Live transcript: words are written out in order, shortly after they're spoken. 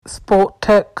Sport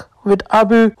Tech with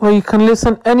Abu, where you can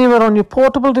listen anywhere on your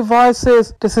portable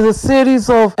devices. This is a series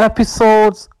of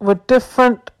episodes with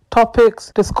different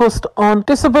topics discussed on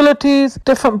disabilities,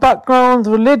 different backgrounds,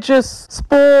 religious,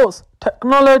 sports,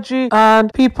 technology,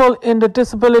 and people in the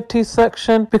disability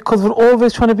section, because we're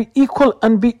always trying to be equal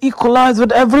and be equalized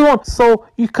with everyone. So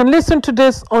you can listen to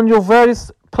this on your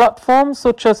various platforms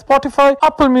such as Spotify,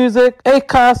 Apple Music,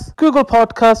 Acast, Google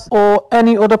Podcasts, or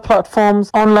any other platforms,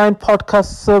 online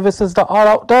podcast services that are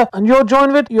out there. And you're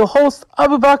joined with your host,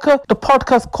 Abu Bakr, the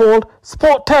podcast called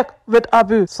Sport Tech with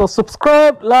Abu. So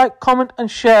subscribe, like, comment,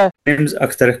 and share. My name is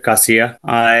Akhtar Kasia.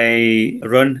 I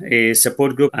run a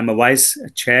support group. I'm a vice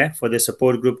chair for the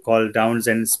support group called Downs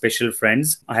and Special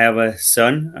Friends. I have a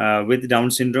son with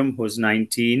Down syndrome who's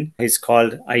 19. He's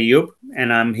called Ayub,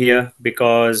 and I'm here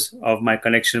because of my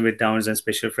connection with Downs and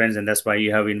Special Friends, and that's why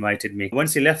you have invited me.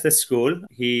 Once he left the school,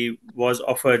 he was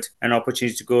offered an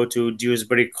opportunity to go to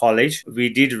Dewsbury College. We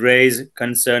did raise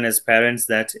concern as parents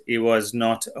that it was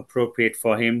not appropriate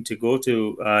for him to go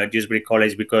to Dewsbury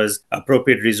College because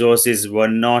appropriate resources were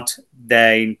not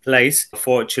there in place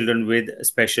for children with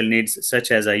special needs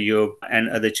such as Ayub and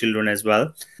other children as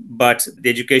well. But the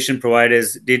education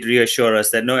providers did reassure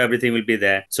us that no, everything will be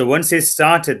there. So once he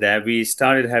started there, we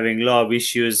started having a lot of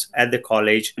issues at the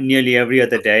college. Nearly every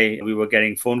other day, we were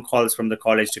getting phone calls from the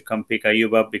college to come pick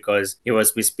Ayub up because he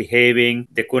was misbehaving.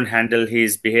 They couldn't handle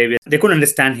his behavior. They couldn't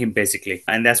understand him, basically.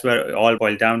 And that's where it all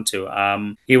boiled down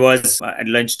to. He was at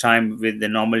lunchtime with the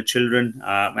normal children,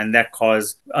 and that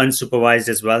caused unsupervised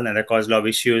as well, and that caused a lot of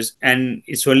issues. And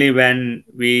it's only when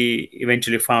we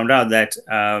eventually found out that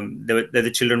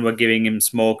the children were giving him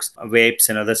smokes, vapes,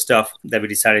 and other stuff that we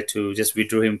decided to just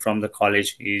withdraw him from the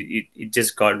college. It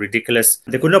just got ridiculous.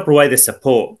 They could not provide the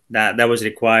support that was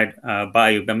required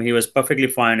by Ayub. I mean, he was perfectly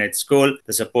fine at school.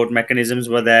 The support mechanisms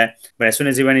were there. But as soon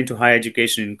as he went into higher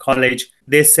education in college,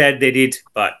 they said they did,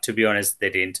 but to be honest, they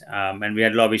didn't. And we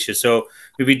had a lot of issues. So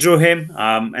we withdrew him.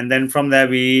 And then from there,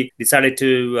 we decided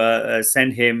to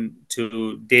send him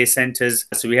to day centers.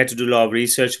 So we had to do a lot of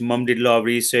research. Mom did a lot of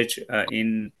research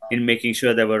in making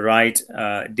sure there were right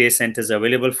day centers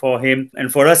available for him.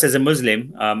 And for us as a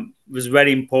Muslim, it was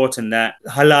very important that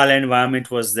halal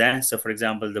environment was there. So for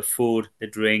example, the food, the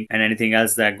drink, and anything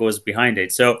else that goes behind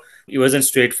it. So it wasn't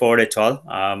straightforward at all.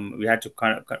 We had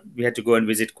to go and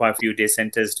visit quite a few day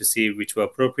centers to see which were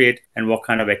appropriate and what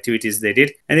kind of activities they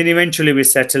did. And then eventually we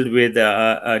settled with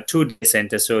a 2-day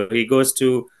center. So he goes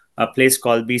to a place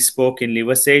called Bespoke in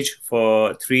Liversedge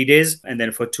for 3 days. And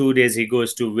then for 2 days, he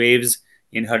goes to Waves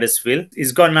in Huddersfield.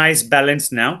 He's got nice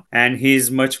balance now, and he's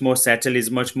much more settled.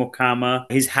 He's much more calmer.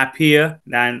 He's happier.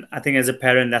 And I think as a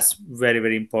parent, that's very,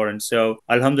 very important. So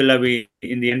Alhamdulillah,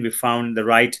 in the end, we found the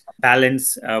right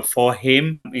balance for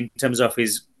him in terms of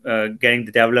his getting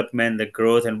the development, the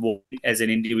growth, and what as an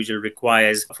individual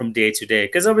requires from day to day.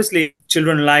 Because obviously,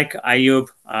 children like Ayub,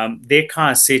 they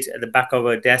can't sit at the back of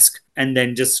a desk and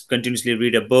then just continuously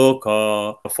read a book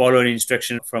or follow an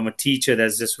instruction from a teacher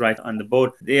that's just right on the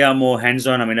board. They are more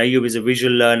hands-on. I mean, Ayub is a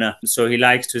visual learner, so he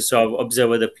likes to sort of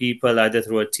observe other people either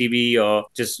through a TV or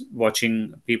just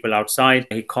watching people outside.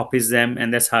 He copies them,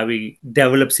 and that's how he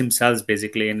develops himself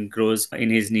basically and grows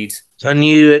in his needs. Can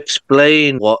you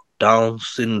explain what Down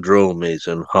syndrome is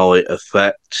and how it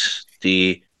affects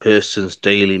the person's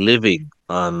daily living?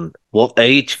 And what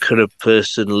age can a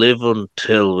person live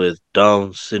until with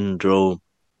Down syndrome?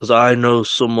 Because I know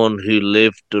someone who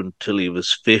lived until he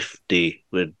was 50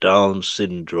 with Down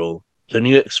syndrome. Can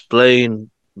you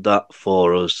explain that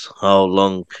for us, how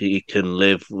long he can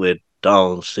live with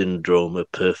Down syndrome, a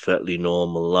perfectly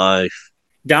normal life?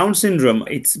 Down syndrome,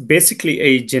 it's basically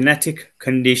a genetic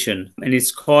condition, and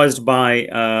it's caused by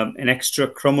an extra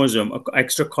chromosome, an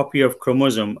extra copy of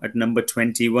chromosome at number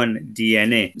 21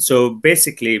 DNA. So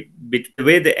basically, the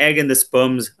way the egg and the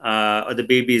sperms or the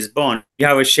baby is born, you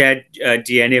have a shared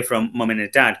DNA from mom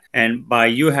and dad. And by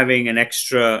you having an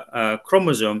extra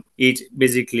chromosome, it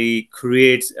basically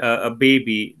creates a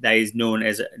baby that is known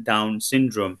as Down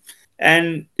syndrome.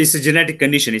 And it's a genetic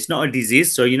condition. It's not a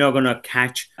disease. So you're not going to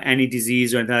catch any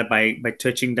disease or anything by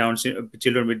touching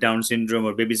children with Down syndrome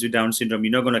or babies with Down syndrome.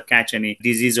 You're not going to catch any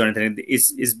disease or anything.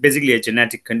 It's basically a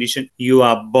genetic condition. You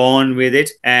are born with it,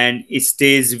 and it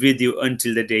stays with you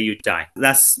until the day you die.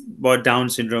 That's what Down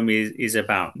syndrome is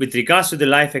about. With regards to the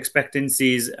life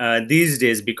expectancies these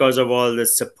days, because of all the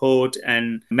support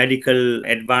and medical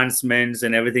advancements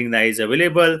and everything that is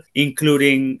available,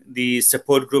 including the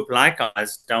support group like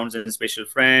us, Downs and Special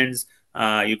Friends,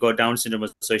 you got Down Syndrome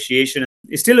Association.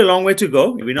 It's still a long way to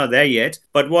go. We're not there yet.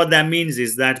 But what that means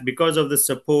is that because of the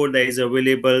support that is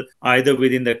available either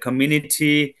within the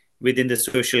community, within the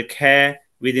social care,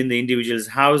 within the individual's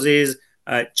houses.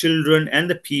 Children and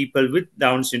the people with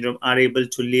Down syndrome are able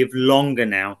to live longer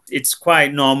now. It's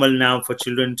quite normal now for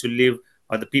children to live,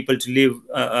 or the people to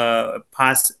live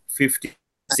past 50,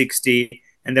 60,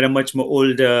 and there are much more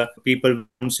older people with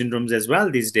Down syndromes as well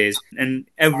these days. And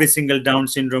every single Down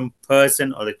syndrome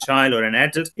person, or the child or an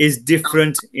adult, is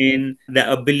different in their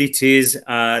abilities,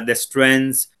 their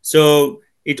strengths. So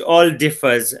it all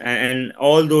differs, and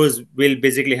all those will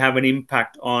basically have an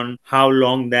impact on how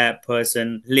long that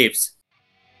person lives.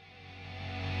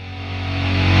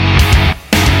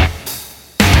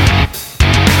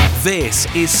 This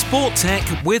is Sport Tech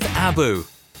with Abu.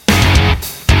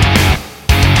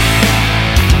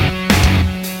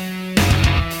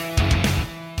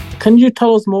 Can you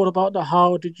tell us more about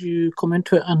how did you come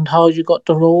into it and how you got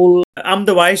the role? I'm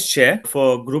the vice chair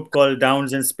for a group called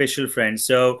Downs and Special Friends.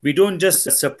 So we don't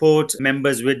just support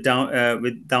members with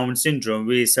Down syndrome.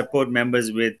 We support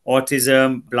members with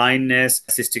autism, blindness,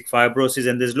 cystic fibrosis,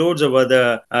 and there's loads of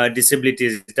other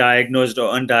disabilities, diagnosed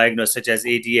or undiagnosed, such as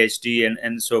ADHD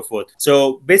and so forth.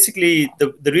 So basically,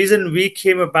 the reason we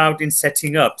came about in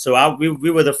setting up, so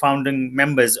we were the founding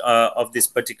members of this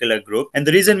particular group, and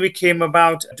the reason we came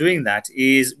about doing that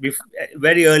is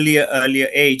very early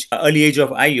age of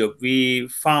Ayub, we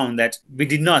found that we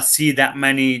did not see that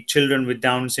many children with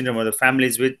Down syndrome, or the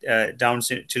families with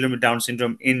children with Down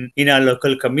syndrome in our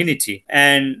local community.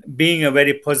 And being a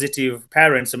very positive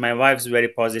parent, so my wife's very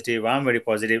positive, I'm very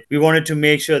positive, we wanted to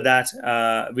make sure that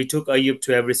we took Ayub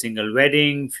to every single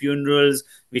wedding, funerals.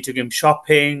 We took him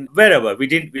shopping, wherever. We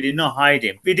did not hide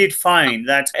him. We did find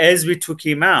that as we took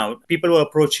him out, people were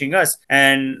approaching us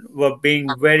and were being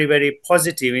very, very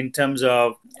positive in terms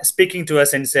of speaking to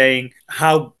us and saying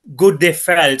how good they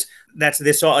felt that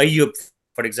they saw Ayub,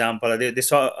 for example. They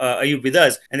saw Ayub with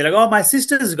us, and they're like, oh, my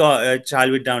sister's got a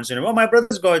child with Down syndrome. Oh, my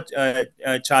brother's got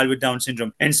a child with Down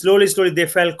syndrome. And slowly, they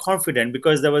felt confident,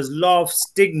 because there was a lot of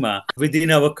stigma within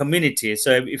our community.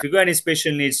 So if you got any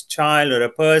special needs child or a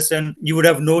person, you would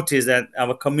have noticed that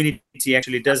our community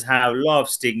actually does have a lot of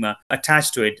stigma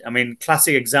attached to it. I mean,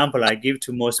 classic example I give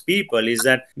to most people is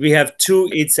that we have 2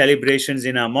 Eid celebrations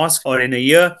in our mosque or in a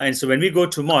year. And so when we go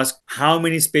to mosque, how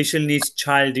many special needs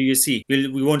child do you see?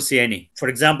 We won't see any. For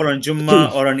example, on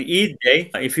Jummah or on Eid day,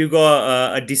 if you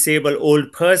got a disabled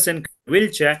old person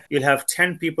wheelchair, you'll have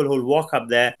 10 people who'll walk up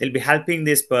there. They'll be helping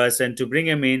this person to bring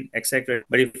him in, etc.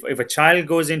 But if a child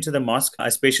goes into the mosque,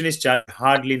 a specialist child,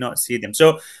 hardly not see them.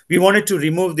 So we wanted to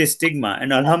remove this stigma,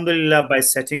 and alhamdulillah, by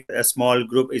setting a small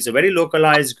group, it's a very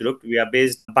localized group. We are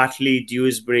based in Batley,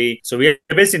 Dewsbury. So we are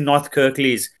based in North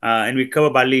Kirklees, and we cover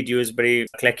Batley, Dewsbury,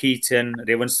 Cleckheaton,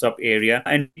 Ravensthorpe area,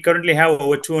 and we currently have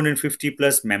over 250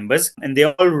 plus members, and they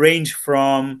all range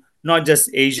from not just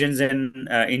Asians and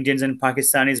Indians and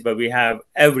Pakistanis, but we have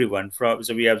everyone from.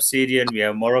 So we have Syrian, we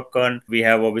have Moroccan, we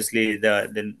have obviously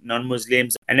the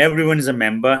non-Muslims, and everyone is a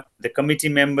member. The committee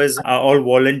members are all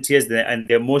volunteers, and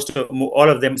they're all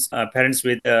of them parents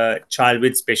with a child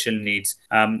with special needs.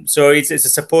 So it's a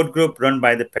support group run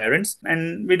by the parents,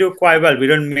 and we do quite well. We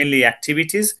run mainly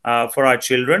activities for our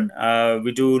children.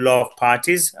 We do a lot of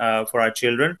parties for our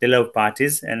children. They love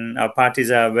parties, and our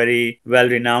parties are very well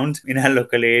renowned in our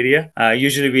local area.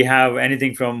 Usually we have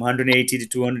anything from 180 to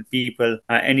 200 people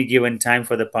any given time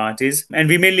for the parties. And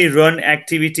we mainly run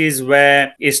activities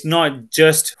where it's not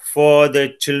just for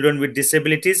the children with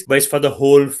disabilities, but it's for the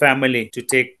whole family to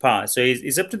take part. So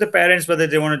it's up to the parents whether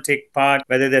they want to take part,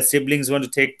 whether their siblings want to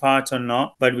take part or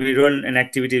not. But we run an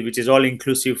activity which is all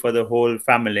inclusive for the whole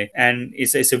family. And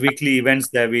it's a weekly events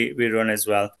that we run as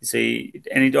well. So,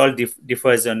 and it all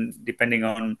differs on depending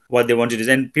on what they want to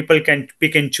do. And people can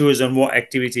pick and choose on what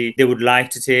activity they would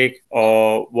like to take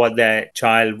or what their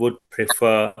child would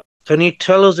prefer. Can you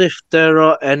tell us if there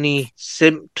are any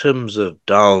symptoms of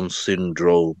Down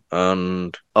syndrome,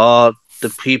 and are the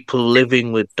people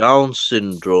living with Down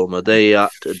syndrome, are they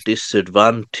at a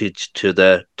disadvantage to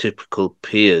their typical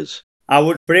peers? I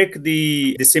would break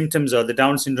the symptoms or the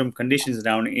Down syndrome conditions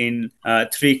down in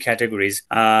 3 categories.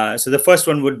 So the first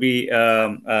one would be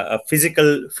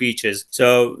physical features.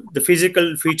 So the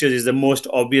physical features is the most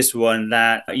obvious one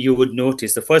that you would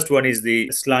notice. The first one is the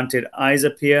slanted eyes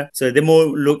appear. So they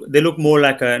look more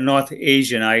like a North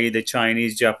Asian, i.e. the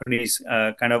Chinese, Japanese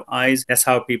kind of eyes. That's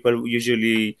how people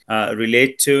usually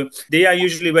relate to. They are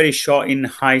usually very short in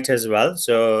height as well.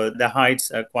 So the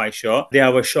heights are quite short. They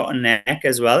have a short neck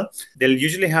as well. they'll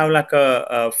usually have like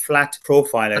a flat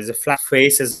profile, as a flat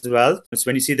face as well. So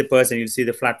when you see the person, you'll see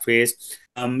the flat face.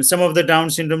 Some of the Down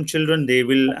syndrome children, they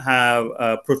will have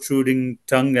a protruding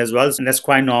tongue as well, and that's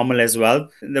quite normal as well.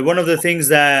 One of the things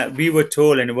that we were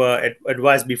told and were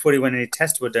advised before even any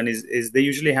tests were done is they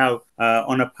usually have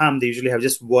on a palm, they usually have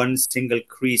just one single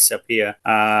crease up here.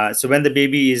 So when the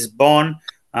baby is born,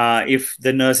 if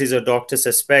the nurses or doctors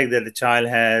suspect that the child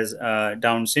has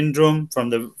Down syndrome from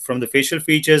the facial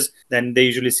features, then they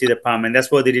usually see the palm, and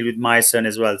that's what they did with my son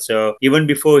as well. So even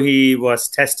before he was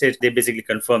tested, they basically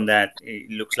confirmed that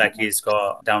it looks like he's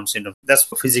got Down syndrome. That's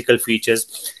for physical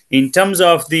features. In terms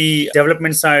of the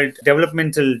development side,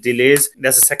 developmental delays,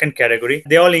 that's the second category.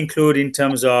 They all include in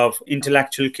terms of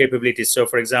intellectual capabilities. So,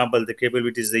 for example, the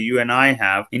capabilities that you and I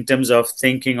have in terms of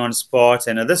thinking on sports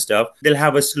and other stuff, they'll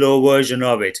have a slow version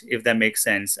of it, if that makes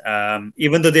sense.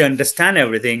 Even though they understand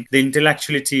everything, the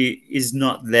intellectuality is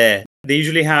not there. They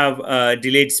usually have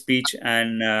delayed speech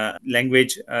and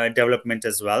language development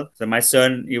as well. So my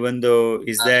son, even though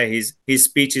he's there, his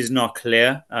speech is not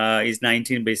clear. He's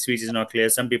 19, but his speech is not clear.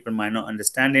 Some people might not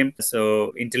understand him.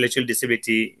 So intellectual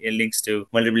disability links to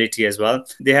vulnerability as well.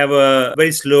 They have a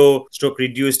very slow stroke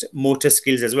reduced motor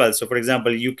skills as well. So for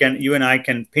example, you and I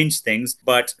can pinch things,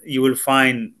 but you will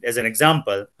find, as an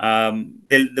example,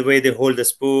 the way they hold the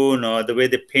spoon or the way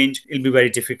they pinch, it'll be very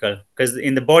difficult because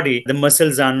in the body, the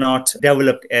muscles are not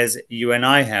developed as you and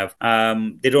I have.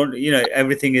 They don't,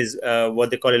 everything is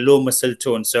what they call a low muscle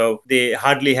tone. So they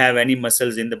hardly have any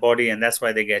muscles in the body, and that's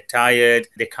why they get tired.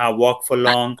 They can't walk for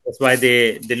long. That's why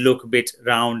they look a bit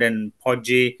round and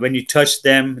podgy. When you touch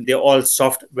them, they're all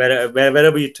soft.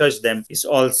 Wherever you touch them, it's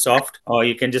all soft, or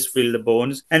you can just feel the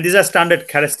bones. And these are standard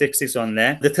characteristics on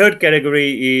there. The third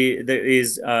category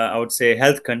is I would say,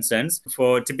 health concerns.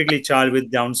 For typically child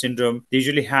with Down syndrome, they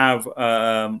usually have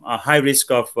a high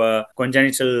risk of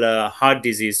congenital heart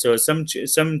disease. So some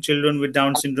children with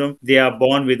Down syndrome, they are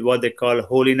born with what they call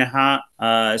hole in a heart.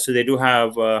 So they do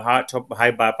have a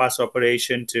high bypass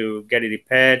operation to get it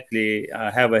repaired. They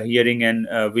have a hearing and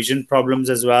vision problems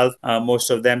as well, most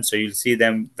of them. So you'll see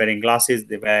them wearing glasses.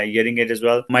 They wear hearing aid as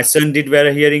well. My son did wear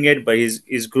a hearing aid, but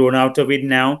he's grown out of it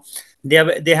now. They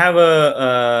have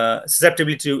a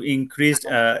susceptibility to increased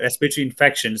respiratory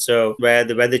infection. So where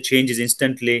the weather changes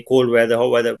instantly, cold weather, hot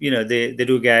weather, they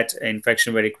do get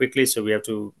infection very quickly. So we have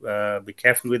to be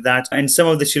careful with that. And some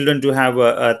of the children do have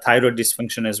a thyroid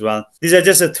dysfunction as well. These are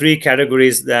just the three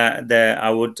categories that I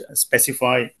would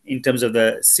specify in terms of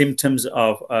the symptoms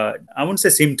of, I wouldn't say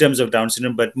symptoms of Down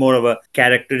syndrome, but more of a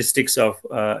characteristics of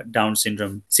Down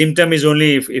syndrome. Symptom is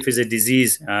only if it's a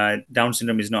disease. Down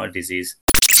syndrome is not a disease.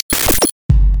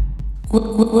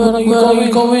 Where are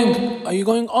you going? Are you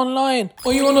going online?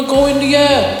 Or you want to go in the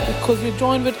air? Because you're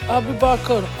joined with Abu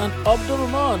Bakr and Abdul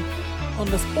Rahman on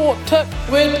the Sport Tech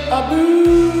with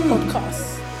Abu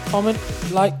podcast. Comment,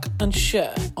 like and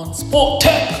share on Sport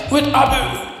Tech with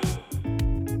Abu.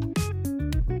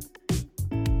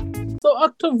 So,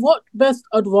 Akhtar, what best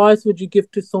advice would you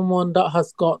give to someone that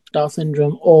has got Down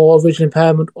syndrome or visual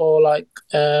impairment, or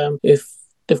if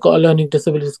they've got a learning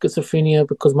disability, schizophrenia?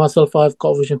 Because myself, I've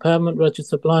got vision impairment,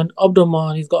 registered blind.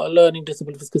 Abdurrahman, he's got a learning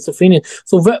disability, schizophrenia.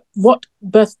 So what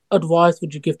best advice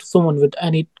would you give to someone with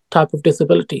any type of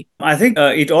disability? I think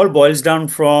it all boils down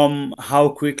from how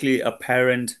quickly a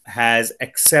parent has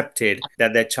accepted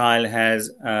that their child has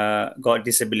got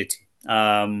disability.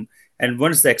 And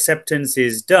once the acceptance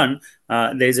is done,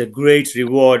 there's a great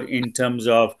reward in terms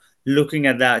of looking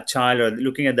at that child or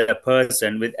looking at that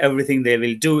person with everything they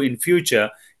will do in future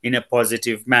in a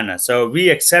positive manner. So we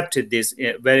accepted this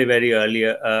very, very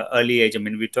early age. I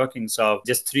mean, we're talking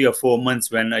just 3 or 4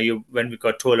 months when we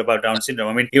got told about Down syndrome.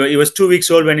 I mean, he was 2 weeks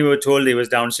old when we were told he was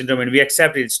Down syndrome, and we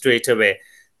accepted it straight away.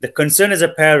 The concern as a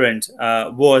parent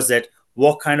was that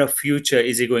what kind of future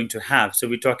is he going to have? So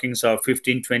we're talking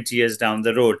 15, 20 years down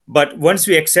the road. But once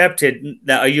we accepted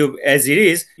that Ayub as it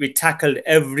is, we tackled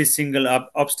every single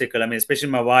obstacle. I mean, especially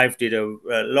my wife did a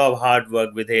lot of hard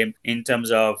work with him in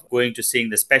terms of going to seeing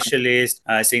the specialist,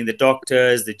 seeing the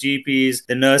doctors, the GPs,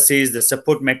 the nurses, the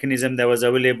support mechanism that was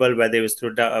available, whether it was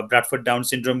through Bradford Down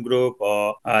syndrome group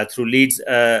or through Leeds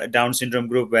Down syndrome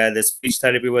group, where the speech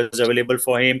therapy was available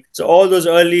for him. So all those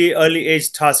early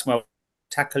age tasks,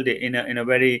 tackled it in a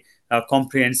very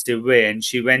comprehensive way, and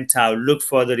she went out, looked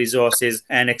for the resources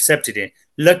and accepted it.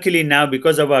 Luckily now,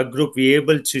 because of our group, we're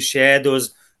able to share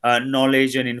those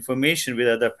knowledge and information with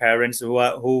other parents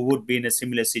who would be in a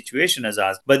similar situation as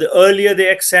us. But the earlier they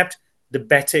accept, the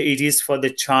better it is for the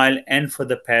child and for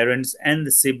the parents and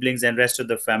the siblings and rest of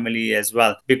the family as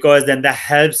well, because then that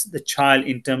helps the child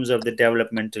in terms of the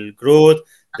developmental growth,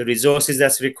 the resources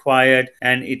that's required,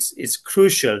 and it's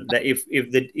crucial that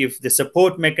if the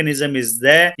support mechanism is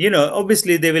there,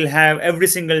 obviously they will have every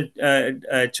single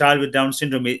child with Down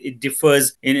syndrome. It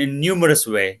differs in numerous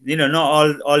way.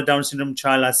 Not all Down syndrome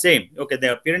child are same. Okay,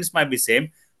 their appearance might be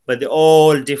same, but they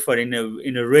all differ in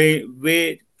a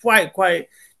way quite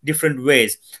different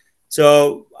ways.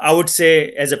 So I would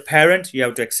say, as a parent, you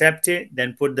have to accept it,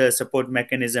 then put the support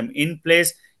mechanism in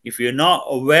place. If you're not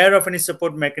aware of any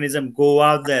support mechanism, go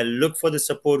out there, look for the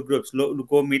support groups,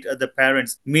 go meet other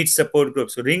parents, meet support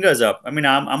groups, ring us up. I mean,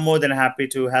 I'm more than happy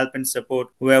to help and support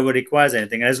whoever requires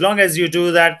anything. And as long as you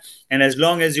do that, and as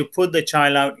long as you put the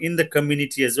child out in the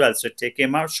community as well, so take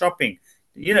him out shopping,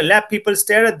 let people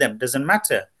stare at them, doesn't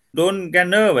matter. Don't get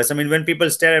nervous. I mean, when people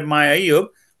stare at my Ayub,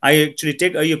 I actually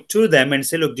take Ayub to them and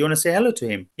say, "Look, do you want to say hello to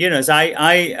him?" So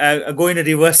I go in a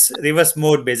reverse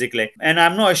mode basically, and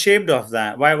I'm not ashamed of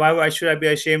that. Why should I be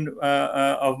ashamed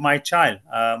of my child?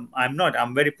 I'm not.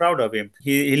 I'm very proud of him.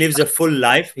 He lives a full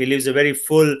life. He lives a very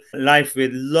full life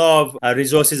with love,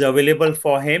 resources available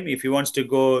for him. If he wants to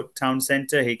go town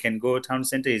center, he can go town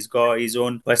center. He's got his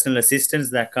own personal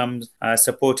assistants that comes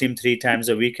support him 3 times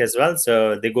a week as well.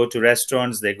 So they go to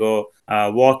restaurants, they go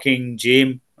walking,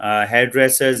 gym,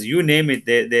 hairdressers, you name it,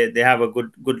 they have a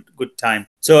good time.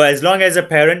 So as long as a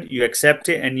parent, you accept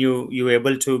it, and you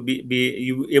able to be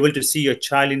you able to see your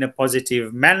child in a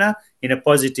positive manner, in a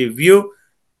positive view,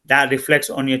 that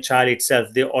reflects on your child itself.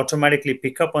 They automatically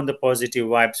pick up on the positive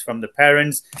vibes from the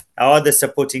parents or the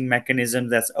supporting mechanism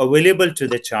that's available to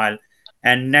the child,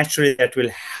 and naturally that will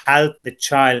help the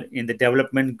child in the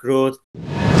development growth.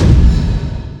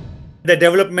 The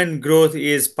development growth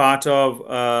is part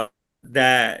of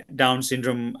the Down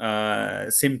syndrome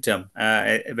symptom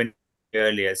when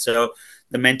earlier. So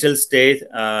the mental state,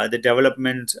 the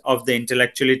development of the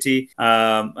intellectuality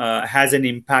has an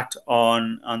impact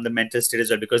on the mental state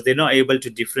as well, because they're not able to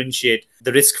differentiate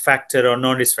the risk factor or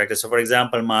non-risk factor. So, for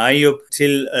example, my Ayub,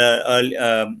 till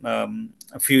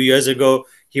a few years ago,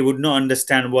 he would not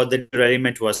understand what the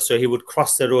element was. So he would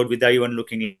cross the road without even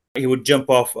looking. He would jump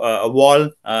off a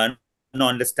wall, not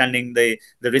understanding the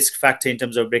risk factor in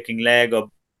terms of breaking leg or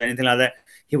anything like that.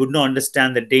 He would not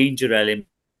understand the danger element.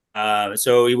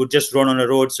 So he would just run on a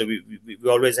road. So we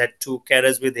always had 2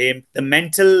 carers with him. The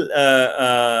mental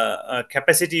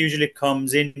capacity usually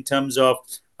comes in terms of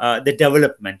the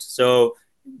development. So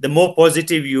the more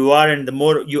positive you are, and the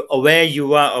more aware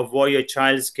you are of what your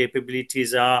child's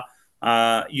capabilities are,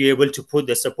 you're able to put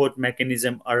the support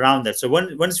mechanism around that. So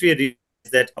once we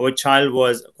that our child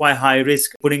was quite high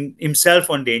risk, putting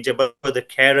himself on danger, but for the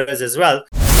carers as well,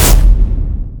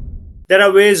 there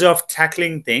are ways of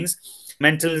tackling things.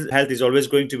 Mental health is always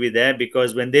going to be there,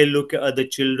 because when they look at other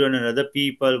children and other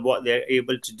people, what they're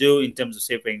able to do in terms of,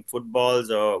 say, playing footballs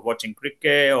or watching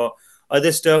cricket or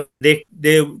other stuff, they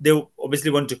obviously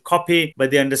want to copy,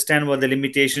 but they understand what the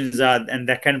limitations are, and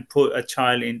that can put a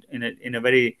child in a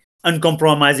very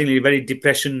uncompromisingly very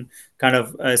depression kind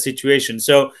of situation.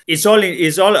 So it's all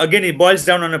again, it boils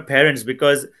down on the parents,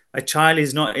 because a child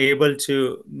is not able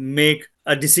to make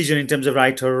a decision in terms of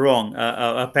right or wrong.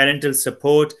 A parental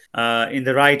support in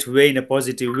the right way, in a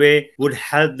positive way, would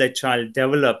help the child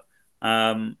develop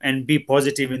and be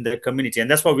positive in the community.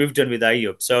 And that's what we've done with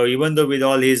Ayub. So even though with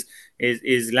all his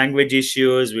language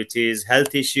issues, with his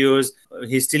health issues,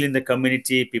 he's still in the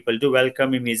community. People do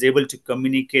welcome him. He's able to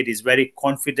communicate. He's very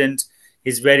confident.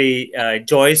 He's very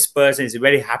joyous person. He's a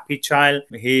very happy child.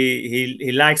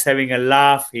 He likes having a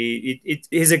laugh.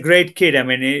 He's a great kid. I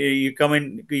mean, you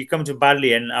come to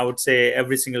Bali, and I would say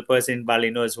every single person in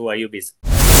Bali knows who Ayub is.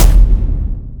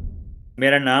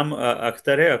 मेरा नाम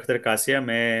अख्तर है, अख्तर कासिया।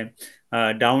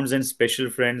 मैं downs and special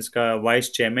friends का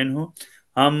vice chairman हूँ।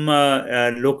 हम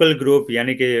local group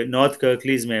यानी कि north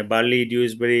Kirklees में बार्ली,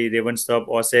 ड्यूसबरी, रेवनस्टॉप,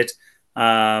 ऑसेट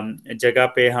जगह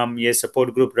पे हम ये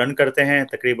सपोर्ट ग्रुप रन करते हैं।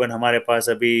 तकरीबन हमारे पास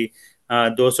अभी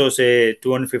 200 से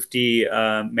 250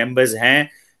 मेंबर्स हैं,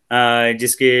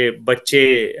 जिसके बच्चे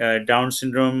डाउन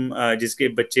सिंड्रोम, जिसके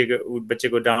बच्चे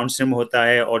को डाउन सिंड्रोम होता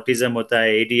है, ऑटिज्म होता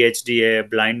है, ADHD है,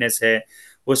 ब्लाइंडनेस है,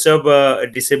 वो सब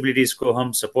डिसेबिलिटीज को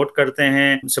हम सपोर्ट करते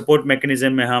हैं। सपोर्ट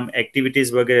मैकेनिज्म में हम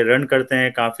एक्टिविटीज वगैरह रन करते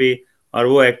हैं काफ़ी, और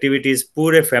वो एक्टिविटीज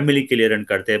पूरे फैमिली के लिए रन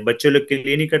करते हैं। बच्चों लोग के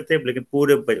लिए नहीं करते, लेकिन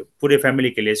पूरे फैमिली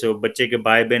के लिए। सो बच्चे के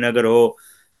भाई बहन अगर हो,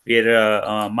 फिर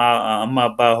अम्मा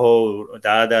अब्बा हो,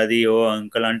 दादा दादी हो,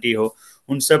 अंकल आंटी हो,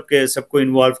 उन सबको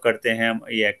इन्वॉल्व करते हैं हम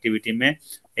ये एक्टिविटी में।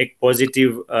 एक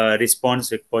पॉजिटिव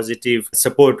रिस्पॉन्स, एक पॉजिटिव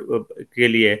सपोर्ट के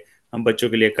लिए हम बच्चों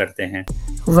के लिए करते हैं।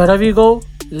 Wherever you go,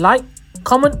 like,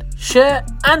 comment, share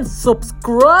and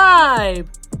subscribe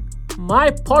my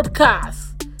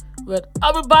podcast. with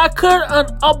Abu Bakr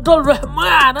and Abdul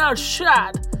Rahman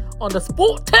Arshad on the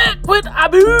Sport Tech with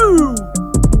Abu.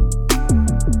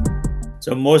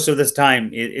 So most of this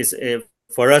time is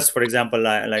for us, for example,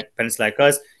 like parents like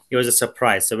us, it was a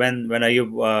surprise. So when Ayub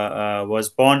was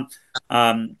born,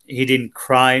 he didn't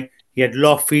cry. He had a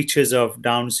lot of features of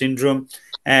Down syndrome,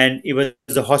 and it was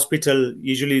the hospital.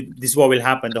 Usually, this is what will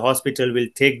happen. The hospital will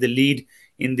take the lead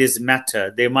in this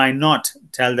matter. They might not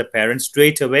tell the parents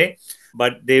straight away,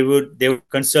 but they would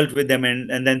consult with them,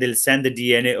 and then they'll send the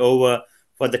DNA over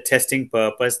for the testing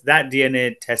purpose. That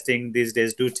DNA testing these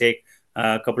days do take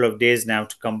a couple of days now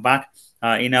to come back.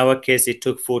 In our case, it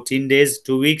took 14 days,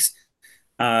 2 weeks,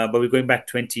 but we're going back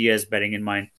 20 years, bearing in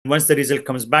mind. Once the result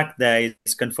comes back, there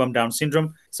is confirmed Down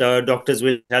syndrome. So doctors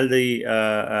will tell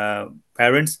the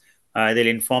parents, they'll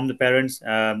inform the parents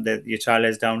that your child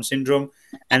has Down syndrome.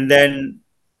 And then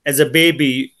as a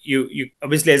baby, you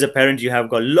obviously as a parent, you have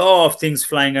got a lot of things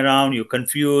flying around. You're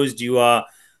confused, you are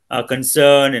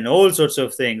concerned, and all sorts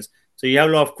of things. So you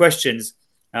have a lot of questions.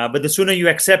 But the sooner you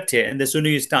accept it, and the sooner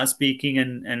you start speaking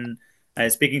and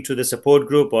speaking to the support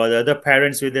group or the other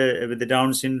parents with the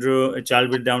Down syndrome, a child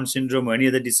with Down syndrome, or any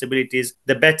other disabilities,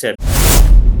 the better.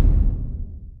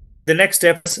 The next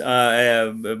steps,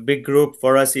 a big group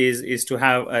for us is to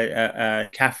have a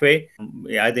cafe,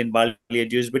 either in Bali or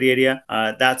Dewsbury area.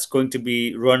 That's going to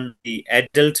be run the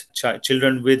adult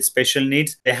children with special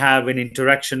needs. They have an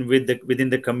interaction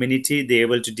within the community. They're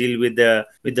able to deal with the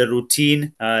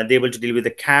routine. They're able to deal with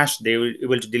the cash. They're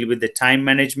able to deal with the time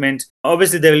management.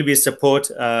 Obviously, there will be a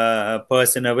support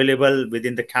person available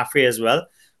within the cafe as well.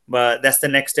 But that's the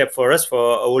next step for us,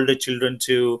 for older children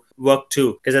to work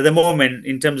too. Because at the moment,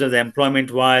 in terms of the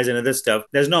employment wise and other stuff,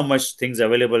 there's not much things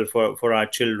available for our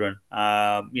children.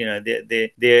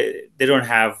 They don't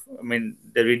have, I mean,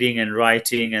 the reading and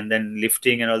writing and then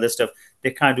lifting and all this stuff.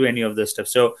 They can't do any of this stuff.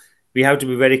 So we have to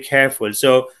be very careful.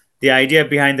 So the idea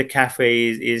behind the cafe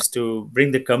is to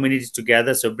bring the community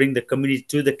together. So bring the community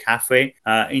to the cafe,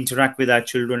 interact with our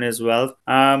children as well,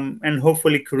 and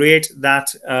hopefully create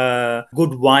that good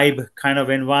vibe kind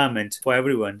of environment for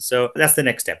everyone. So that's the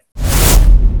next step.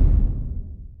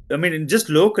 I mean, just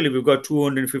locally, we've got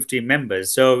 250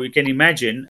 members. So you can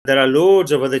imagine there are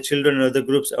loads of other children and other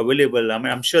groups available. I mean,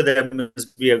 I'm sure there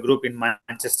must be a group in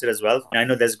Manchester as well. I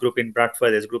know there's a group in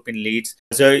Bradford, there's a group in Leeds.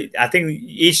 So I think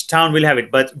each town will have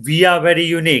it. But we are very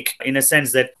unique in a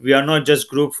sense that we are not just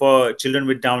group for children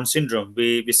with Down syndrome.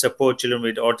 We support children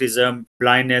with autism,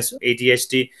 blindness,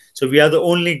 ADHD. So we are the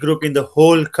only group in the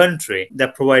whole country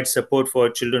that provides support for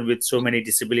children with so many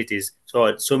disabilities.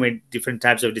 So many different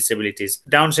types of disabilities.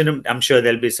 Down syndrome, I'm sure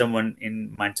there'll be someone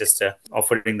in Manchester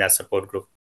offering that support group.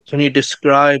 Can you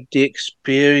describe the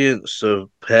experience of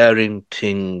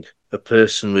parenting a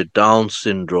person with Down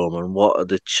syndrome and what are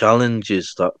the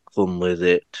challenges that come with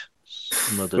it?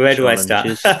 Some of the Where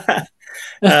challenges. do I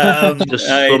start? Just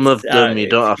some of them. You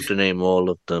don't have to name all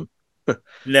of them.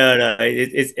 No.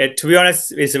 To be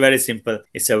honest, it's very simple.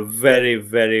 It's a very,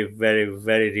 very, very,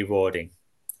 very rewarding.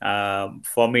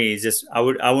 For me, it's just I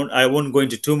won't go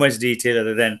into too much detail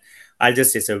other than I'll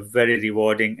just say it's a very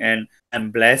rewarding, and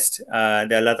I'm blessed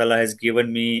that Allah Ta'ala has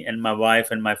given me and my wife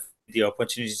and my the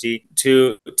opportunity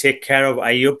to take care of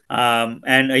Ayub.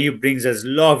 And Ayub brings us a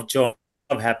lot of joy,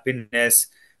 of happiness,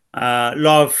 a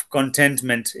lot of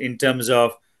contentment in terms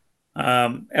of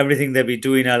everything that we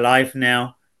do in our life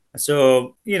now.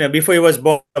 So, before he was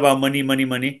born about money, money,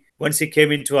 money. Once he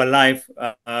came into our life,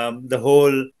 the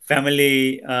whole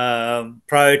family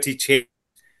priority changed.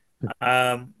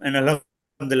 And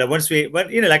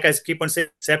alhamdulillah, like I keep on saying,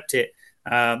 accept it.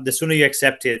 The sooner you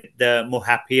accept it, the more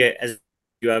happier as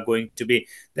you are going to be.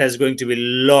 There's going to be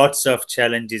lots of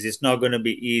challenges. It's not going to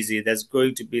be easy. There's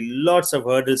going to be lots of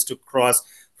hurdles to cross,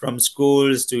 from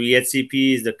schools to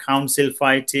EHCPs, the council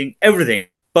fighting, everything.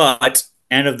 But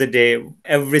end of the day,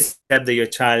 every step that your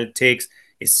child takes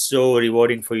is so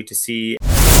rewarding for you to see.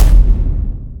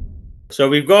 So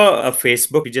we've got a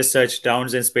Facebook. You just search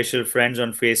Downs and Special Friends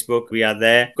on Facebook. We are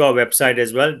there. We've got a website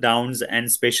as well,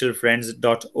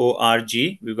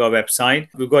 downsandspecialfriends.org. We've got a website.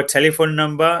 We've got a telephone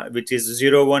number, which is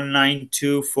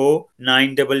 01924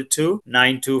 922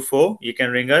 924. You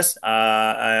can ring us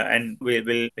and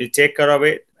we'll take care of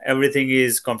it. Everything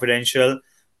is confidential.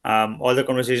 All the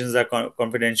conversations are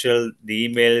confidential, the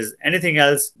emails, anything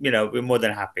else, we're more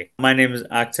than happy. My name is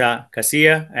Akhtar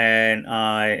Kasia and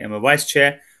I am a vice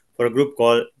chair for a group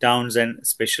called Downs and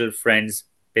Special Friends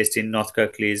based in North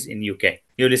Kirklees in UK.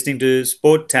 You're listening to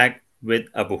Sport Tag with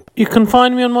Abu. You can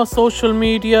find me on my social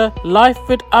media, Life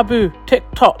with Abu,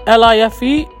 TikTok,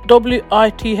 LIFE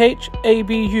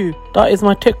WITHABU. That is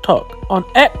my TikTok. On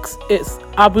X, it's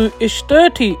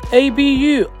AbuIsh30,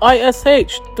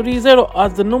 ABUISH30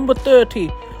 as the number 30.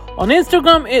 On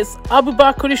Instagram, it's Abu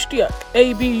Bakr Ishtiaq,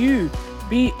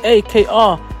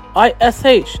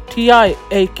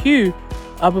 ABUBAKRISHTIAQ.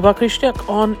 Abu Bakr Ishtiaq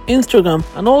on Instagram.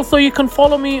 And also you can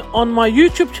follow me on my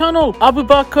YouTube channel, Abu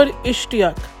Bakr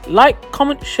Ishtiaq. Like,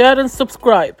 comment, share and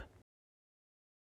subscribe.